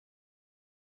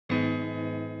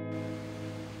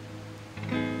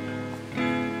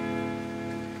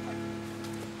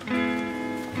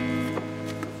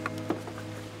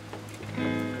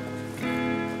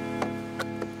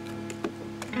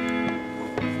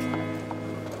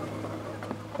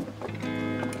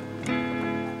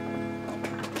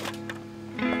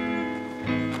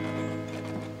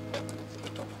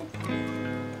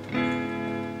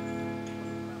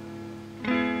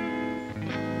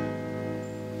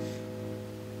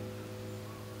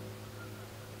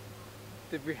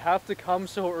Did we have to come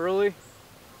so early?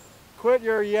 Quit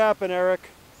your yapping, Eric.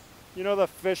 You know the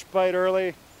fish bite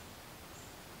early?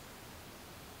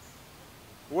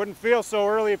 Wouldn't feel so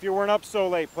early if you weren't up so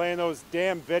late playing those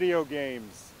damn video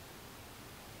games.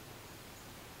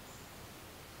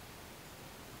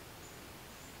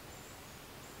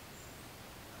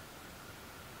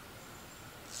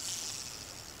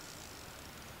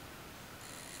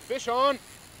 Fish on!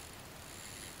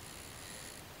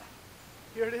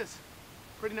 Here it is.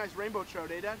 Pretty nice rainbow trout,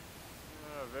 eh, Dad?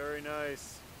 Oh, very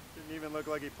nice. Didn't even look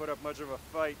like he put up much of a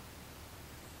fight.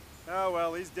 Oh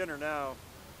well, he's dinner now.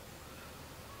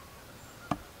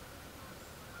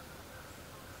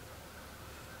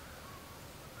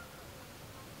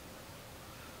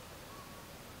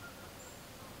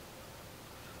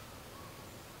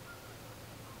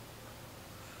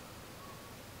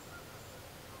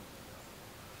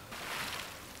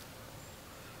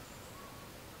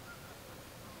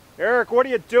 Eric, what are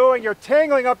you doing? You're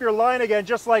tangling up your line again,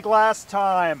 just like last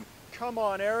time. Come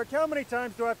on, Eric. How many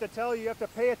times do I have to tell you you have to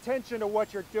pay attention to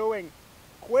what you're doing?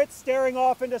 Quit staring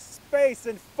off into space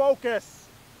and focus.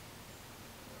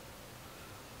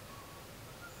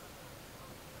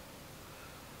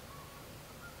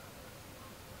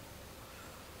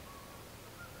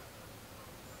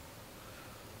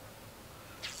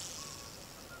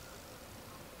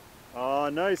 Oh,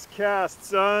 nice cast,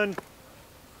 son.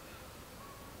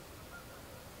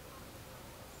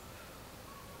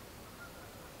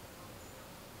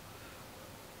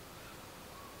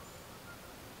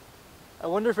 I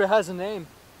wonder if it has a name.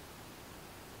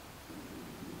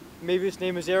 Maybe its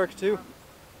name is Eric too.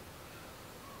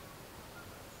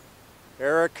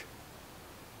 Eric,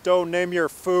 don't name your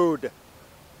food.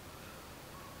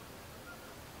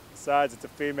 Besides, it's a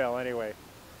female anyway.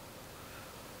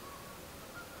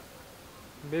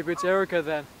 Maybe it's Erica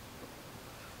then.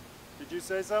 Did you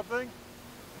say something?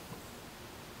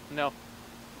 No.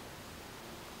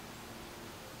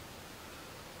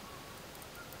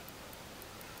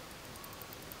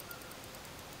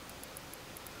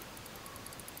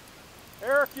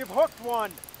 Eric, you've hooked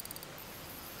one.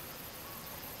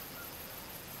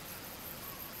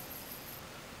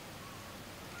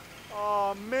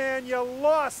 Oh man, you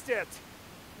lost it.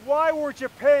 Why weren't you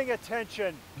paying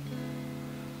attention?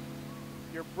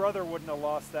 Your brother wouldn't have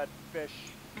lost that fish.